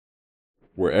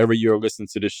Wherever you're listening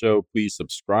to the show, please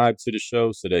subscribe to the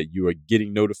show so that you are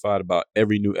getting notified about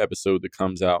every new episode that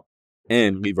comes out,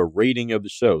 and leave a rating of the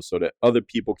show so that other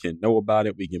people can know about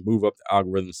it. We can move up the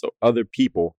algorithm so other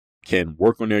people can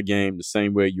work on their game the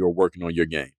same way you're working on your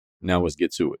game. Now let's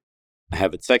get to it. I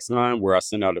have a text line where I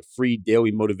send out a free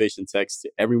daily motivation text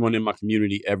to everyone in my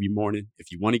community every morning.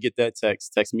 If you want to get that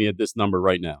text me at this number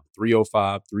right now,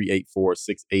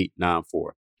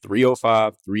 305-384-6894.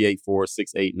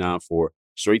 305-384-6894.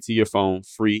 Straight to your phone,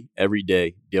 free, every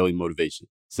day, daily motivation.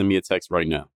 Send me a text right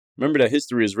now. Remember that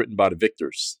history is written by the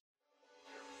victors.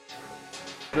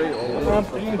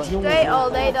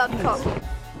 DreAllDay.com.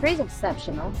 Dre's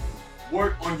exceptional.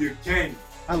 Work on your game.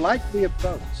 I like the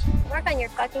approach. Work on your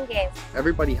fucking game.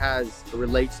 Everybody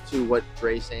relates to what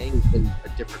Dre's saying in a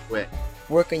different way.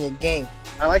 Work on your game.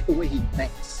 I like the way he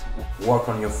thinks. Work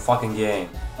on your fucking game.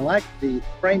 I like the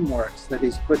frameworks that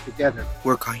he's put together.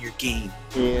 Work on your game.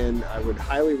 And I would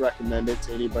highly recommend it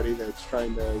to anybody that's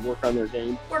trying to work on their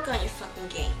game. Work on your fucking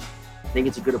game. I think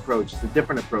it's a good approach. It's a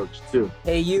different approach, too.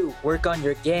 Hey, you, work on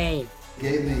your game.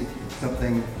 Gave me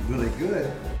something really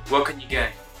good. Work on your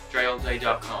game.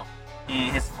 DreAllDay.com.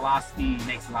 And his philosophy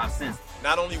makes a lot of sense.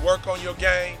 Not only work on your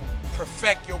game,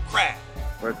 perfect your craft.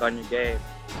 Work on your game.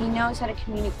 He knows how to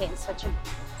communicate in such a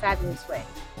fabulous way.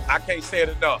 I can't say it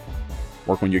enough.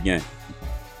 Work on your game.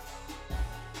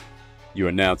 You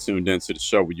are now tuned into the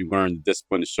show where you learn the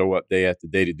discipline to show up day after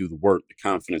day to do the work, the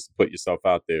confidence to put yourself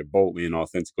out there boldly and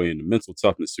authentically, and the mental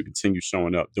toughness to continue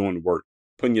showing up, doing the work,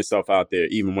 putting yourself out there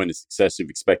even when the success you've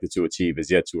expected to achieve is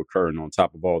yet to occur. And on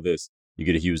top of all this, you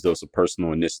get a huge dose of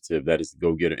personal initiative. That is the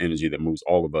go-getter energy that moves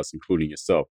all of us, including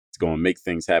yourself, to go and make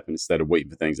things happen instead of waiting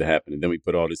for things to happen. And then we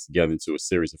put all this together into a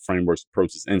series of frameworks,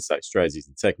 approaches, insights, strategies,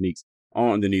 and techniques,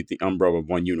 all underneath the umbrella of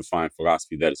one unifying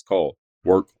philosophy that is called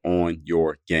Work on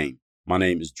Your Game. My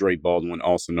name is Dre Baldwin,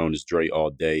 also known as Dre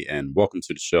All Day, and welcome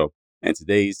to the show. And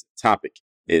today's topic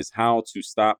is how to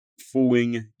stop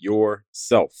fooling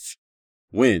yourself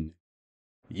when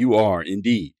you are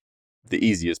indeed the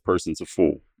easiest person to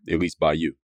fool, at least by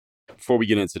you. Before we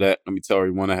get into that, let me tell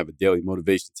everyone I have a daily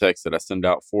motivation text that I send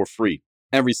out for free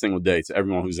every single day to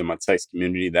everyone who's in my text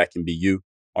community. That can be you.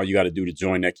 All you got to do to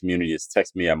join that community is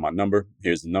text me at my number.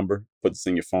 Here's the number. Put this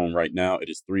in your phone right now. It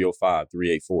is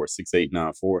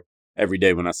 305-384-6894. Every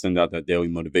day when I send out that daily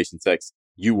motivation text,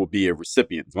 you will be a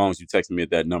recipient. As long as you text me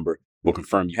at that number, we'll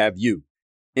confirm you have you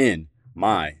in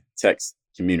my text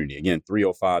community. Again,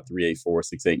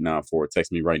 305-384-6894.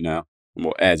 Text me right now and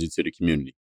we'll add you to the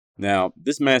community. Now,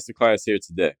 this masterclass here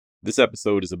today, this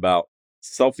episode is about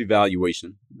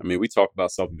self-evaluation. I mean, we talk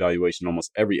about self-evaluation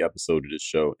almost every episode of this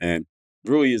show, and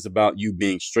really is about you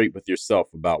being straight with yourself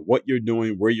about what you're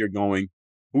doing, where you're going,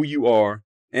 who you are,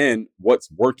 and what's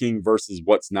working versus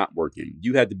what's not working.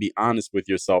 You had to be honest with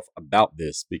yourself about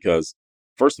this because,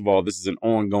 first of all, this is an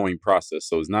ongoing process.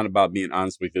 So it's not about being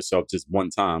honest with yourself just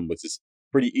one time, which is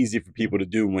pretty easy for people to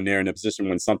do when they're in a position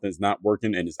when something's not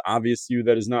working and it's obvious to you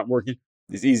that it's not working.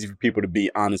 It's easy for people to be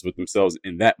honest with themselves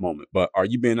in that moment. But are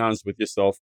you being honest with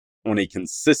yourself on a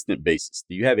consistent basis?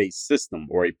 Do you have a system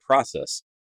or a process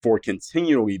for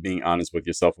continually being honest with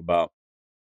yourself about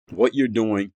what you're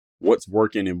doing, what's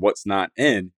working and what's not,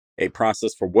 and a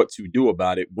process for what to do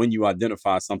about it when you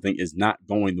identify something is not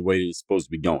going the way that it's supposed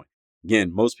to be going?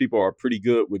 Again, most people are pretty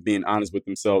good with being honest with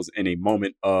themselves in a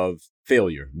moment of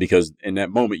failure, because in that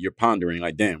moment you're pondering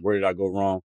like, damn, where did I go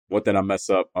wrong? What did I mess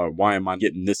up? Or why am I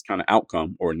getting this kind of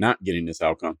outcome or not getting this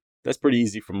outcome? That's pretty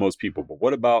easy for most people. But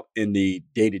what about in the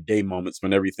day-to-day moments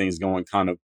when everything's going kind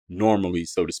of normally,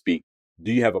 so to speak?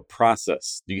 Do you have a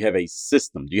process? Do you have a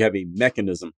system? Do you have a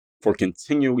mechanism for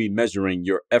continually measuring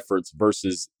your efforts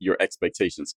versus your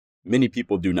expectations? Many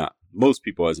people do not. Most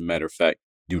people, as a matter of fact,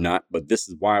 do not. But this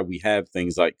is why we have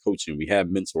things like coaching. We have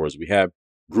mentors. We have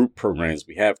group programs.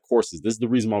 We have courses. This is the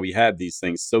reason why we have these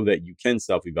things, so that you can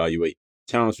self-evaluate.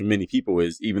 Challenge for many people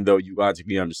is, even though you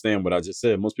logically understand what I just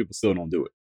said, most people still don't do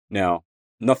it. Now,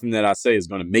 nothing that I say is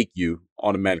going to make you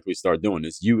automatically start doing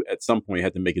this. You at some point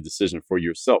have to make a decision for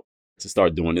yourself to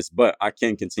start doing this, but I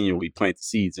can continually plant the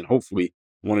seeds, and hopefully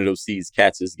one of those seeds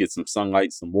catches, gets some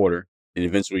sunlight, some water, and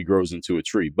eventually grows into a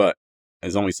tree. But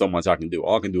there's only so much I can do.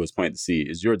 All I can do is plant the seed.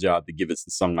 It's your job to give it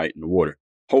the sunlight and the water.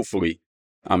 Hopefully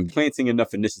I'm planting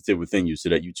enough initiative within you so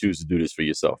that you choose to do this for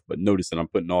yourself. But notice that I'm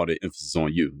putting all the emphasis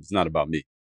on you. It's not about me.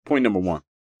 Point number one.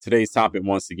 Today's topic,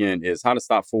 once again, is how to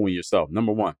stop fooling yourself.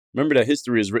 Number one, remember that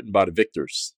history is written by the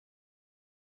victors,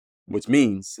 which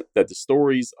means that the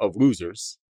stories of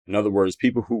losers, in other words,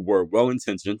 people who were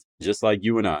well-intentioned, just like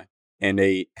you and I, and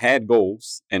they had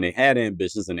goals and they had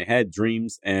ambitions and they had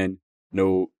dreams and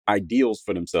ideals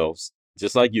for themselves,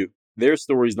 just like you, their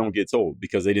stories don't get told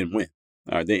because they didn't win.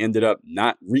 All right, they ended up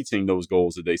not reaching those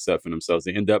goals that they set for themselves.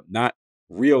 They end up not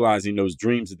realizing those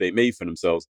dreams that they made for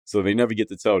themselves, so they never get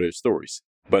to tell their stories.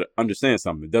 But understand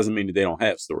something, it doesn't mean that they don't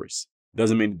have stories. It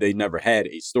doesn't mean that they never had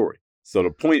a story. So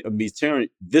the point of me sharing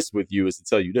this with you is to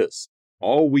tell you this.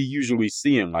 All we usually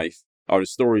see in life are the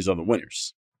stories of the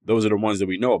winners. Those are the ones that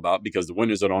we know about because the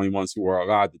winners are the only ones who are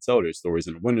allowed to tell their stories.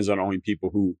 And the winners are the only people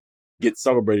who get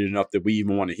celebrated enough that we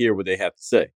even want to hear what they have to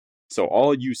say. So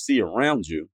all you see around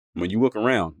you, when you look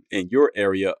around in your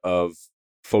area of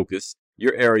focus,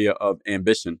 your area of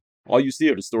ambition, all you see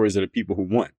are the stories of the people who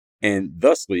won. And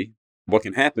thusly, what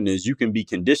can happen is you can be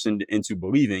conditioned into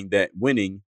believing that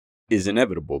winning is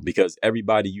inevitable because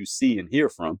everybody you see and hear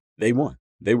from, they won.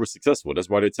 They were successful. That's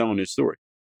why they're telling their story.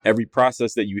 Every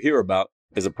process that you hear about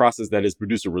is a process that has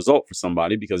produced a result for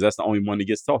somebody because that's the only one that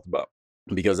gets talked about.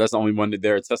 Because that's the only one that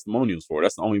there are testimonials for.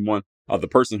 That's the only one of the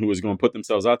person who is going to put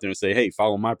themselves out there and say, hey,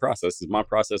 follow my process because my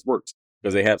process works.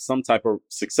 Because they have some type of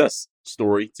success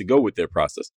story to go with their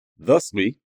process.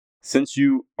 Thusly, since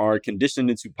you are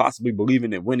conditioned into possibly believing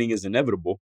that winning is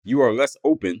inevitable, you are less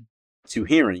open to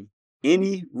hearing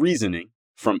any reasoning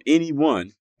from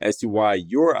anyone as to why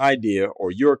your idea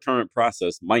or your current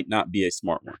process might not be a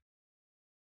smart one.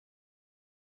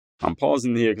 I'm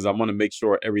pausing here because I want to make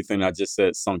sure everything I just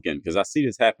said sunk in because I see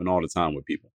this happen all the time with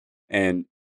people. And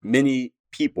many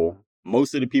people,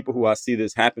 most of the people who I see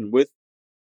this happen with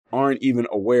aren't even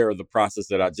aware of the process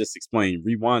that I just explained.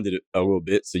 Rewind it a little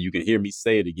bit so you can hear me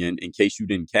say it again in case you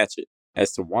didn't catch it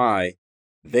as to why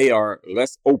they are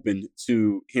less open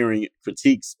to hearing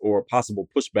critiques or possible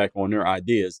pushback on their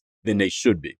ideas than they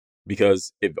should be.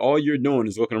 Because if all you're doing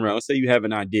is looking around, let's say you have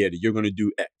an idea that you're going to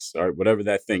do X, all right, whatever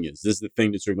that thing is, this is the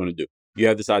thing that you're going to do. You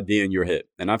have this idea in your head.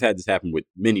 And I've had this happen with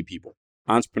many people,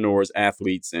 entrepreneurs,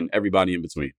 athletes, and everybody in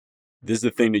between. This is the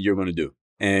thing that you're going to do.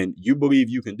 And you believe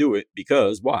you can do it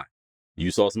because why? You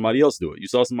saw somebody else do it. You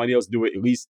saw somebody else do it at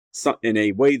least in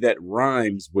a way that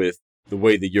rhymes with the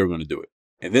way that you're going to do it.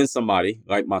 And then somebody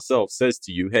like myself says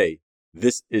to you, hey,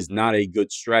 this is not a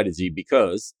good strategy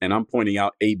because, and I'm pointing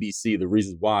out ABC, the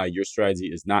reasons why your strategy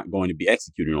is not going to be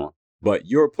executed on. But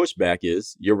your pushback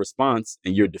is, your response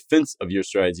and your defense of your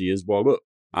strategy is, well, look,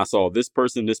 I saw this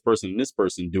person, this person, and this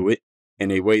person do it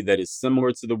in a way that is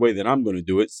similar to the way that I'm going to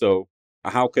do it. So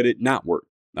how could it not work?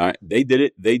 All right. They did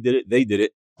it. They did it. They did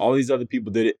it. All these other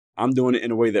people did it. I'm doing it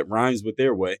in a way that rhymes with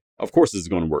their way. Of course, it's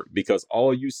going to work because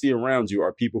all you see around you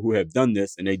are people who have done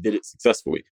this and they did it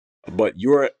successfully. But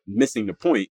you're missing the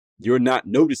point. You're not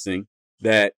noticing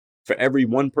that for every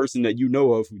one person that you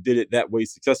know of who did it that way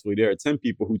successfully, there are 10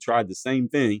 people who tried the same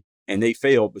thing and they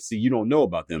failed. But see, you don't know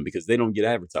about them because they don't get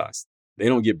advertised. They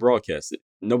don't get broadcasted.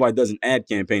 Nobody does an ad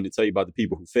campaign to tell you about the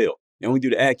people who failed. They only do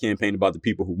the ad campaign about the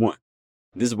people who won.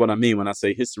 This is what I mean when I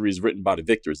say history is written by the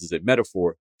victors. It's a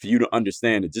metaphor for you to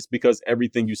understand that just because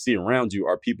everything you see around you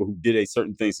are people who did a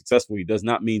certain thing successfully does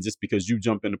not mean just because you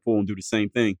jump in the pool and do the same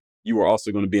thing, you are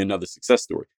also going to be another success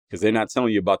story because they're not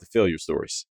telling you about the failure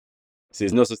stories. See,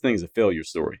 there's no such thing as a failure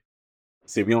story.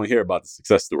 See, we only hear about the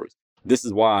success stories. This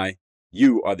is why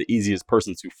you are the easiest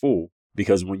person to fool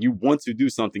because when you want to do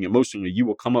something emotionally, you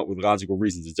will come up with logical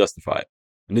reasons to justify it.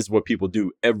 And this is what people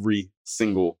do every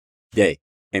single day.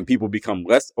 And people become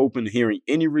less open to hearing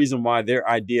any reason why their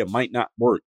idea might not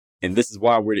work. And this is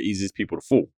why we're the easiest people to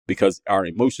fool because our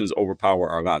emotions overpower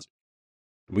our logic.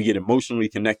 We get emotionally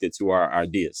connected to our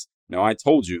ideas. Now, I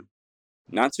told you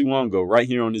not too long ago, right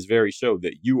here on this very show,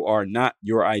 that you are not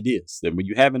your ideas. That when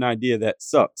you have an idea that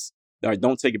sucks,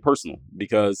 don't take it personal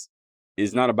because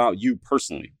it's not about you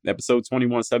personally. Episode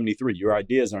 2173, your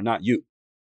ideas are not you.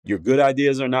 Your good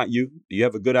ideas are not you. You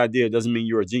have a good idea, it doesn't mean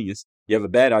you're a genius. You have a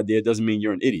bad idea, it doesn't mean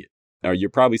you're an idiot. Or you're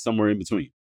probably somewhere in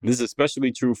between. This is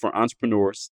especially true for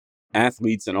entrepreneurs,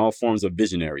 athletes, and all forms of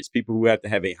visionaries, people who have to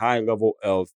have a high level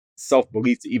of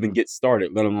self-belief to even get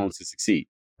started, let alone to succeed.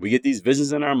 We get these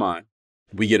visions in our mind.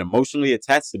 We get emotionally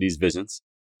attached to these visions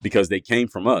because they came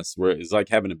from us, where it's like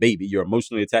having a baby. You're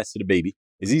emotionally attached to the baby.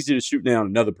 It's easier to shoot down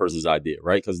another person's idea,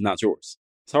 right? Because it's not yours.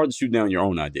 It's hard to shoot down your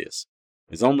own ideas.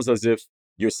 It's almost as if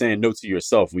you're saying no to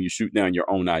yourself when you shoot down your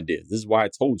own ideas. This is why I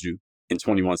told you in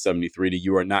 2173 that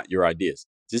you are not your ideas.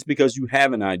 Just because you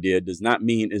have an idea does not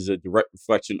mean it's a direct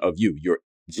reflection of you, your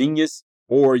genius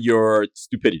or your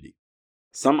stupidity.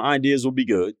 Some ideas will be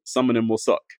good, some of them will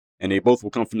suck, and they both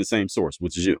will come from the same source,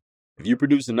 which is you. If you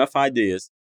produce enough ideas,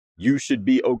 you should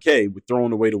be okay with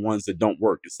throwing away the ones that don't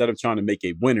work instead of trying to make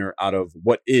a winner out of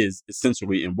what is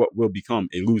essentially and what will become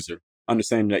a loser.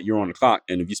 Understanding that you're on the clock,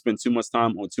 and if you spend too much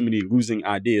time on too many losing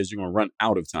ideas, you're going to run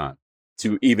out of time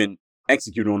to even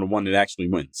execute on the one that actually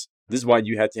wins. This is why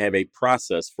you have to have a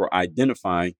process for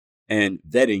identifying and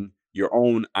vetting your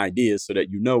own ideas so that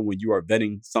you know when you are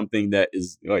vetting something that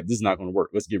is like, this is not going to work.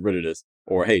 Let's get rid of this.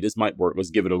 Or, hey, this might work. Let's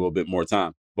give it a little bit more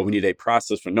time. But we need a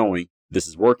process for knowing this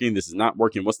is working, this is not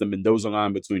working. What's the Mendoza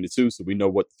line between the two so we know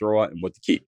what to throw out and what to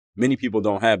keep? Many people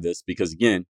don't have this because,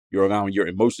 again, you're allowing your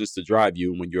emotions to drive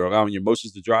you. And when you're allowing your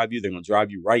emotions to drive you, they're going to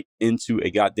drive you right into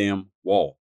a goddamn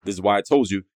wall. This is why I told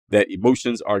you that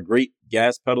emotions are great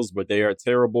gas pedals, but they are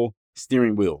terrible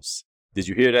steering wheels. Did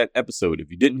you hear that episode?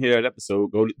 If you didn't hear that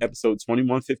episode, go to episode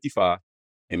 2155.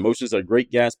 Emotions are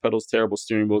great gas pedals, terrible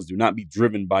steering wheels. Do not be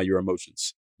driven by your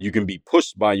emotions. You can be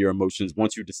pushed by your emotions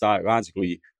once you decide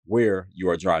logically where you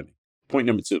are driving. Point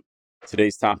number 2.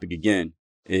 Today's topic again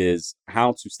is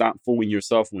how to stop fooling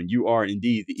yourself when you are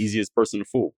indeed the easiest person to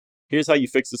fool. Here's how you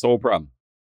fix this whole problem.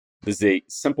 This is a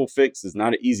simple fix. It's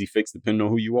not an easy fix depending on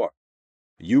who you are.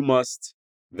 You must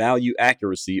value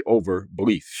accuracy over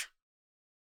belief.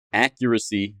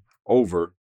 Accuracy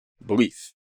over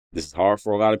belief. This is hard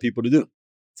for a lot of people to do.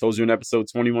 I told you in episode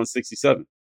 2167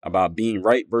 about being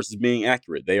right versus being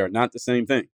accurate. They are not the same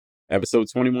thing. Episode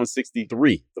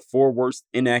 2163, the 4 worst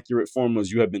inaccurate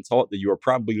formulas you have been taught that you are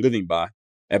probably living by.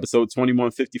 Episode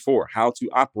 2154, how to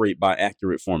operate by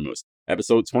accurate formulas.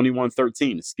 Episode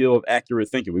 2113, the skill of accurate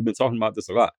thinking. We've been talking about this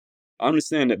a lot. I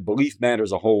understand that belief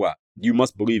matters a whole lot. You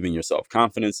must believe in yourself.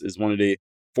 Confidence is one of the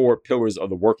 4 pillars of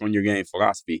the work on your game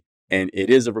philosophy, and it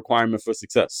is a requirement for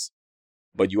success.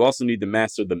 But you also need to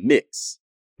master the mix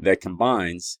that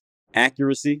combines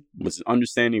accuracy, which is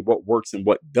understanding what works and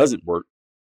what doesn't work,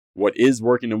 what is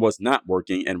working and what's not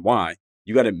working, and why.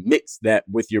 You got to mix that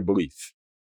with your belief.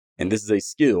 And this is a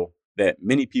skill that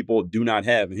many people do not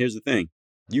have. And here's the thing.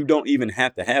 You don't even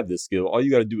have to have this skill. All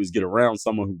you got to do is get around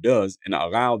someone who does and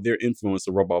allow their influence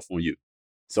to rub off on you.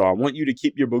 So I want you to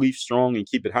keep your belief strong and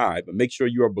keep it high, but make sure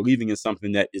you are believing in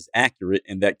something that is accurate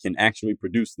and that can actually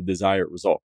produce the desired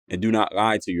result. And do not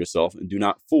lie to yourself and do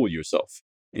not fool yourself.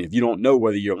 And if you don't know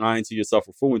whether you're lying to yourself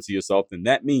or fooling to yourself, then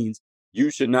that means you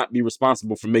should not be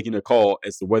responsible for making a call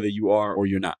as to whether you are or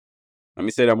you're not. Let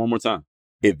me say that one more time.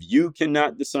 If you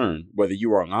cannot discern whether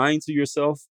you are lying to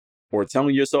yourself or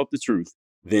telling yourself the truth,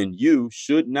 then you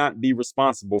should not be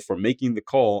responsible for making the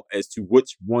call as to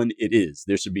which one it is.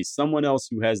 There should be someone else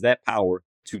who has that power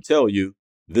to tell you,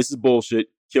 this is bullshit,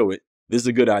 kill it. This is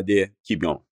a good idea, keep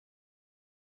going.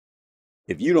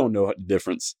 If you don't know the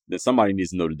difference, then somebody needs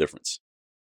to know the difference.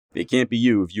 It can't be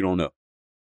you if you don't know.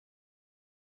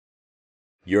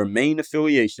 Your main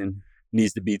affiliation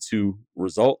needs to be to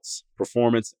results,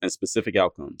 performance, and specific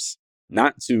outcomes,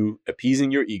 not to appeasing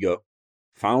your ego,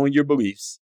 following your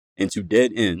beliefs, into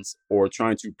dead ends, or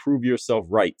trying to prove yourself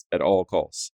right at all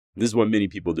costs. This is what many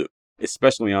people do,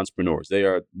 especially entrepreneurs. They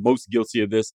are most guilty of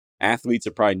this. Athletes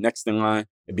are probably next in line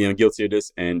at being guilty of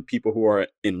this, and people who are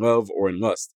in love or in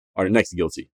lust are the next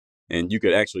guilty. And you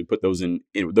could actually put those in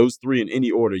those 3 in any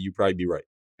order, you'd probably be right.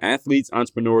 Athletes,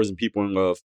 entrepreneurs, and people in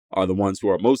love are the ones who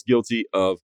are most guilty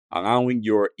of allowing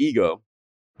your ego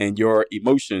and your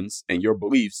emotions and your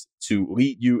beliefs to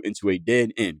lead you into a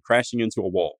dead end, crashing into a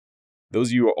wall. Those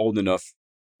of you who are old enough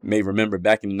may remember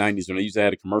back in the 90s when they used to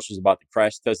have the commercials about the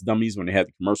crash test dummies, when they had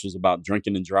the commercials about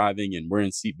drinking and driving and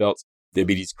wearing seatbelts. There'd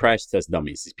be these crash test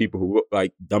dummies, these people who looked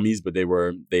like dummies, but they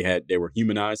were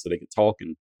humanized so they could talk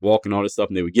and walk and all this stuff.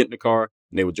 And they would get in the car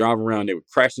and they would drive around. They would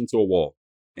crash into a wall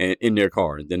and in their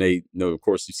car. And then they, of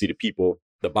course, you see the people,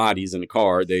 the bodies in the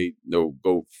car, they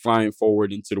go flying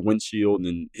forward into the windshield and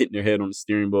then hitting their head on the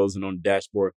steering wheels and on the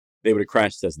dashboard. They were the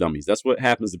crash test dummies. That's what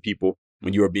happens to people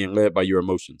when you are being led by your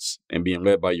emotions and being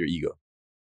led by your ego.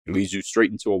 It leads you straight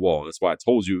into a wall. That's why I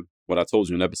told you what I told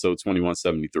you in episode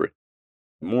 2173.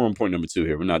 More on point number 2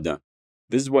 here. We're not done.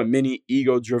 This is what many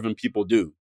ego-driven people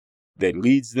do that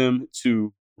leads them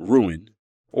to ruin,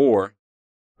 or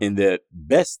in the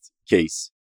best case,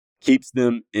 keeps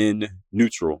them in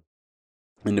neutral.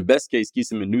 In the best case, keeps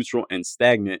them in neutral and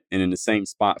stagnant and in the same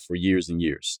spot for years and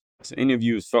years. So any of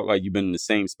you who's felt like you've been in the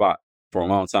same spot for a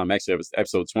long time, actually, it was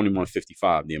episode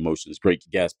 2155, the emotions, great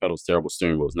gas pedals, terrible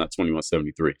steering wheels, not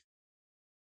 2173.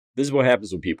 This is what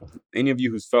happens with people. Any of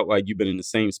you who's felt like you've been in the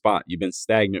same spot, you've been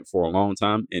stagnant for a long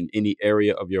time in any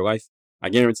area of your life, I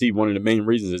guarantee one of the main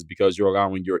reasons is because you're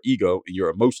allowing your ego and your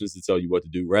emotions to tell you what to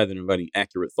do rather than letting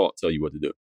accurate thought tell you what to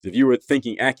do. If you were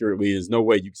thinking accurately, there's no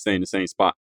way you can stay in the same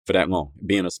spot for that long.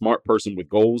 Being a smart person with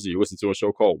goals, you listen to a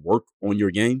show called Work on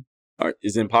Your Game,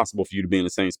 it's impossible for you to be in the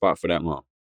same spot for that long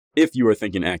if you are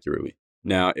thinking accurately.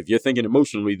 Now, if you're thinking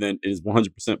emotionally, then it is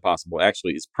 100% possible.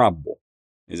 Actually, it's probable.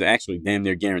 It's actually damn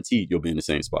near guaranteed you'll be in the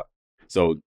same spot.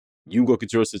 So you look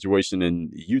at your situation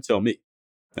and you tell me.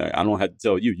 I don't have to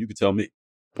tell you. You can tell me.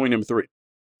 Point number 3.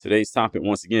 Today's topic,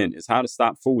 once again, is how to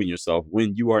stop fooling yourself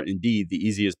when you are indeed the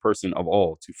easiest person of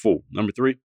all to fool. Number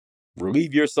 3,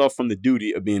 relieve yourself from the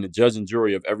duty of being a judge and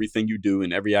jury of everything you do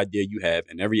and every idea you have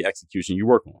and every execution you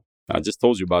work on. I just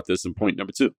told you about this in point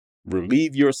number 2.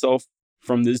 Relieve yourself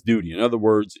from this duty. In other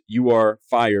words, you are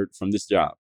fired from this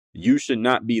job. You should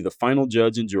not be the final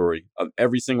judge and jury of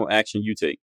every single action you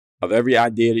take, of every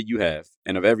idea that you have,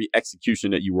 and of every execution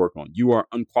that you work on. You are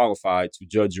unqualified to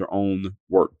judge your own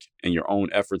work and your own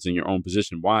efforts and your own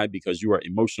position. Why? Because you are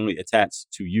emotionally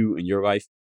attached to you and your life,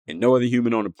 and no other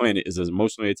human on the planet is as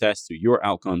emotionally attached to your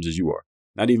outcomes as you are,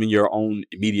 not even your own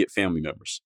immediate family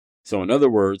members. So in other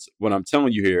words, what I'm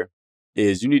telling you here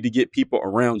is you need to get people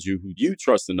around you who you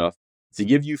trust enough to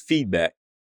give you feedback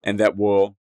and that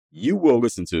you will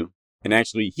listen to and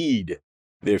actually heed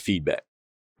their feedback.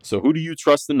 So who do you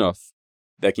trust enough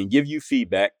that can give you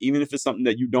feedback, even if it's something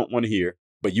that you don't want to hear,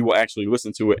 but you will actually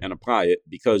listen to it and apply it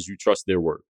because you trust their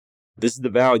word? This is the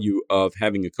value of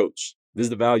having a coach. This is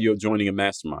the value of joining a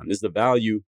mastermind. This is the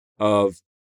value of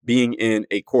being in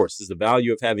a course. This is the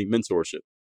value of having mentorship.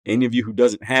 Any of you who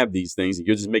doesn't have these things and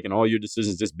you're just making all your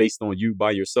decisions just based on you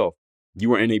by yourself,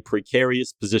 you are in a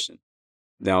precarious position.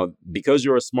 Now, because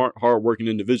you're a smart, hardworking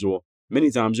individual, many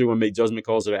times you're going to make judgment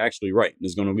calls that are actually right, and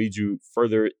it's going to lead you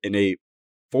further in a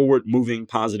forward-moving,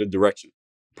 positive direction.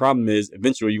 Problem is,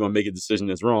 eventually you're going to make a decision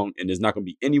that's wrong, and there's not going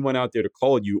to be anyone out there to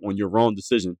call you on your wrong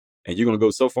decision, and you're going to go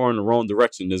so far in the wrong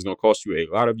direction that it's going to cost you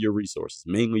a lot of your resources,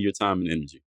 mainly your time and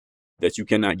energy, that you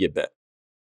cannot get back.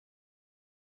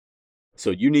 So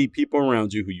you need people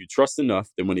around you who you trust enough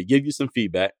that when they give you some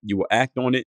feedback, you will act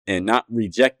on it and not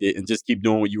reject it and just keep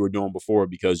doing what you were doing before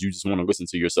because you just want to listen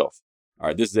to yourself. All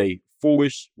right, this is a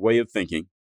foolish way of thinking.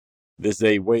 This is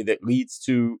a way that leads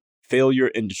to failure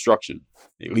and destruction.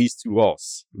 It leads to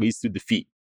loss. It leads to defeat.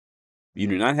 If you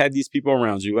do not have these people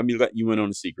around you, let me let you in on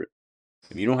a secret.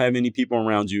 If you don't have any people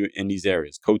around you in these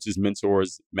areas, coaches,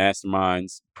 mentors,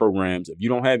 masterminds, programs, if you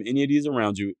don't have any of these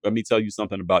around you, let me tell you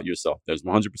something about yourself that's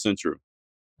 100% true.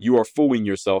 You are fooling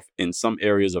yourself in some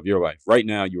areas of your life. Right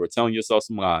now, you are telling yourself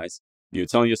some lies. You're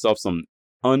telling yourself some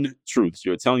untruths.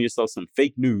 You're telling yourself some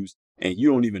fake news, and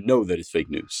you don't even know that it's fake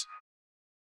news.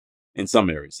 In some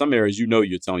areas, you know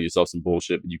you're telling yourself some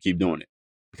bullshit, but you keep doing it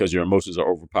because your emotions are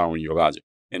overpowering your logic.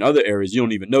 In other areas, you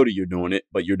don't even know that you're doing it,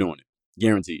 but you're doing it.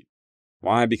 Guaranteed.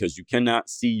 Why? Because you cannot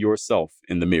see yourself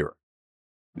in the mirror.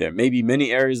 There may be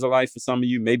many areas of life for some of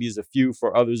you, maybe it's a few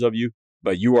for others of you,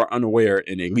 but you are unaware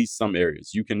in at least some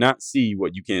areas. You cannot see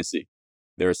what you can't see.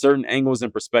 There are certain angles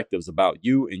and perspectives about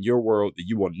you and your world that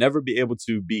you will never be able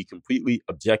to be completely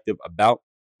objective about,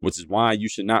 which is why you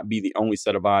should not be the only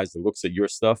set of eyes that looks at your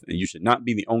stuff, and you should not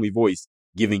be the only voice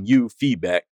giving you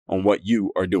feedback on what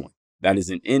you are doing. That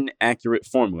is an inaccurate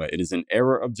formula. It is an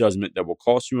error of judgment that will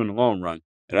cost you in the long run.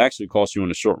 It'll actually cost you in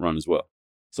the short run as well.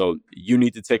 So you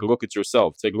need to take a look at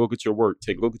yourself, take a look at your work,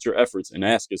 take a look at your efforts, and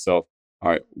ask yourself, all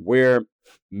right, where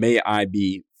may I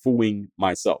be fooling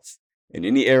myself? In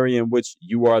any area in which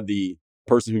you are the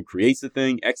person who creates the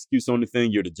thing, executes on the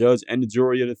thing, you're the judge and the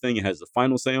jury of the thing, and has the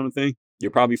final say on the thing,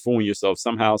 you're probably fooling yourself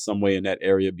somehow, some way in that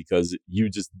area because you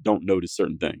just don't notice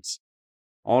certain things.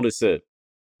 All this said,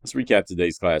 let's recap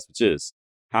today's class, which is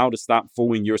how to stop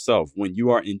fooling yourself when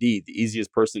you are indeed the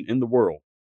easiest person in the world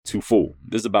to fool.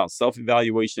 This is about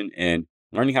self-evaluation and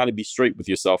learning how to be straight with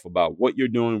yourself about what you're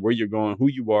doing, where you're going, who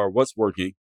you are, what's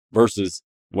working versus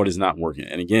what is not working.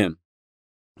 And again,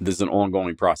 this is an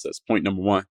ongoing process. Point number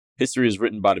 1, history is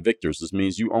written by the victors. This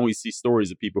means you only see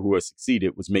stories of people who have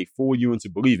succeeded, which may fool you into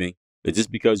believing that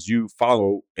just because you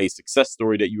follow a success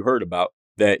story that you heard about,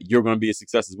 that you're going to be a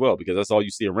success as well, because that's all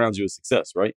you see around you is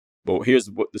success, right? But here's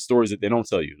what the stories that they don't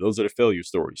tell you. Those are the failure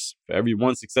stories. For every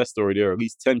one success story, there are at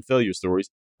least 10 failure stories,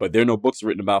 but there are no books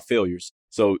written about failures.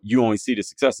 So you only see the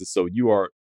successes. So you are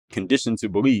conditioned to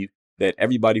believe that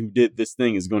everybody who did this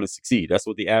thing is going to succeed. That's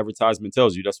what the advertisement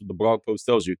tells you. That's what the blog post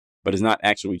tells you, but it's not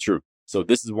actually true. So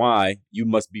this is why you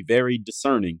must be very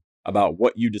discerning about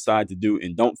what you decide to do,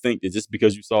 and don't think that just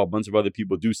because you saw a bunch of other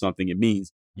people do something, it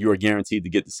means you are guaranteed to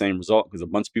get the same result, because a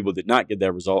bunch of people did not get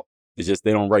that result. It's just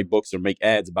they don't write books or make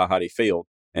ads about how they failed,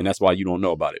 and that's why you don't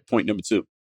know about it. Point number 2,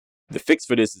 the fix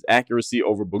for this is accuracy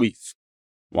over belief.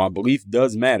 While belief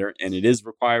does matter and it is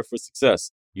required for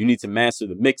success, you need to master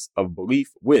the mix of belief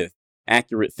with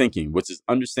accurate thinking, which is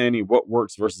understanding what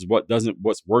works versus what doesn't,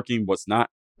 what's working, what's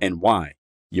not, and why.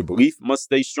 Your belief must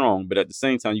stay strong, but at the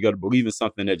same time, you got to believe in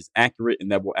something that is accurate and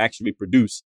that will actually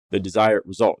produce the desired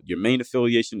result. Your main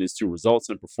affiliation is to results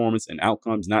and performance and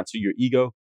outcomes, not to your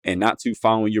ego, and not to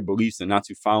following your beliefs and not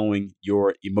to following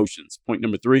your emotions. Point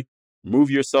number 3,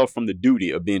 Remove yourself from the duty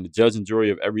of being the judge and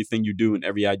jury of everything you do and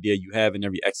every idea you have and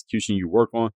every execution you work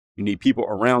on. You need people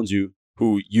around you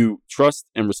who you trust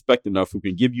and respect enough, who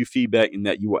can give you feedback and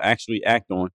that you will actually act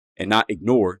on and not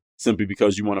ignore simply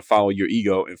because you want to follow your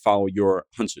ego and follow your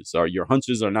hunches. Or your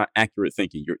hunches are not accurate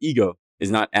thinking. Your ego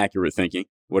is not accurate thinking.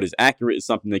 What is accurate is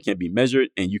something that can be measured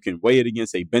and you can weigh it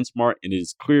against a benchmark, and it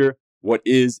is clear what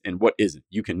is and what isn't.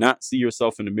 You cannot see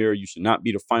yourself in the mirror. You should not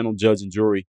be the final judge and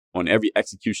jury on every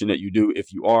execution that you do.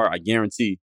 If you are, I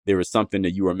guarantee there is something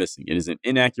that you are missing. It is an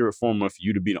inaccurate formula for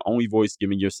you to be the only voice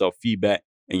giving yourself feedback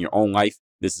in your own life.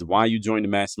 This is why you join the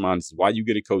mastermind. This is why you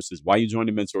get a coach. This is why you join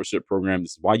the mentorship program.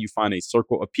 This is why you find a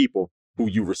circle of people who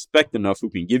you respect enough, who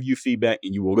can give you feedback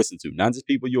and you will listen to. Not just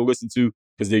people you'll listen to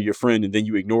because they're your friend and then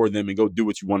you ignore them and go do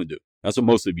what you want to do. That's what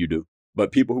most of you do.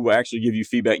 But people who will actually give you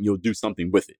feedback and you'll do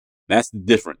something with it. That's the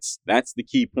difference. That's the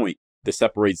key point that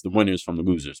separates the winners from the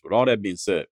losers. With all that being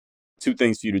said, 2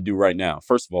 things for you to do right now.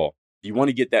 First of all, you want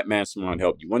to get that mastermind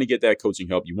help. You want to get that coaching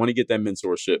help. You want to get that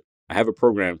mentorship. I have a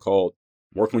program called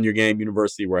Work on Your Game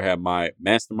University where I have my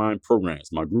mastermind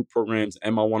programs, my group programs,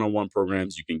 and my one-on-one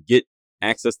programs. You can get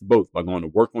access to both by going to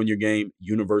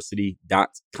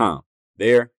workonyourgameuniversity.com.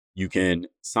 There, you can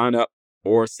sign up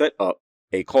or set up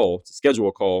a call, to schedule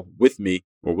a call with me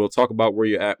where we'll talk about where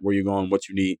you're at, where you're going, what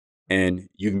you need, and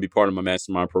you can be part of my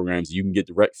mastermind programs. You can get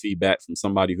direct feedback from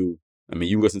somebody who,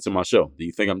 you listen to my show. Do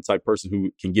you think I'm the type of person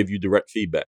who can give you direct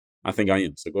feedback? I think I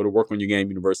am. So go to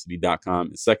workonyourgameuniversity.com.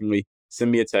 And secondly,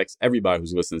 send me a text, everybody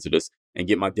who's listening to this, and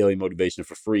get my daily motivation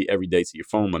for free every day to your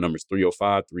phone. My number is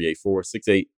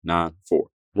 305-384-6894.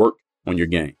 Work on your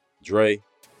game. Dre,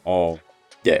 all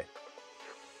day.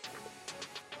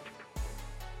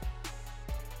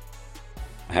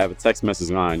 I have a text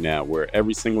message line now where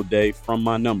every single day from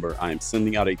my number, I am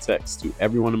sending out a text to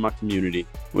everyone in my community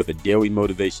with a daily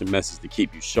motivation message to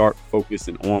keep you sharp, focused,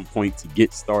 and on point to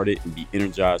get started and be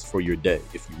energized for your day.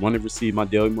 If you want to receive my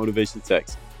daily motivation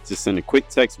text, just send a quick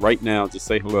text right now to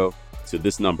say hello to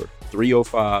this number,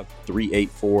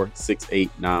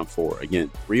 305-384-6894.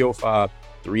 Again,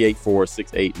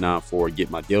 305-384-6894. Get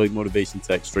my daily motivation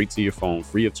text straight to your phone,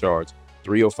 free of charge,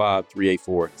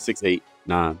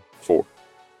 305-384-6894.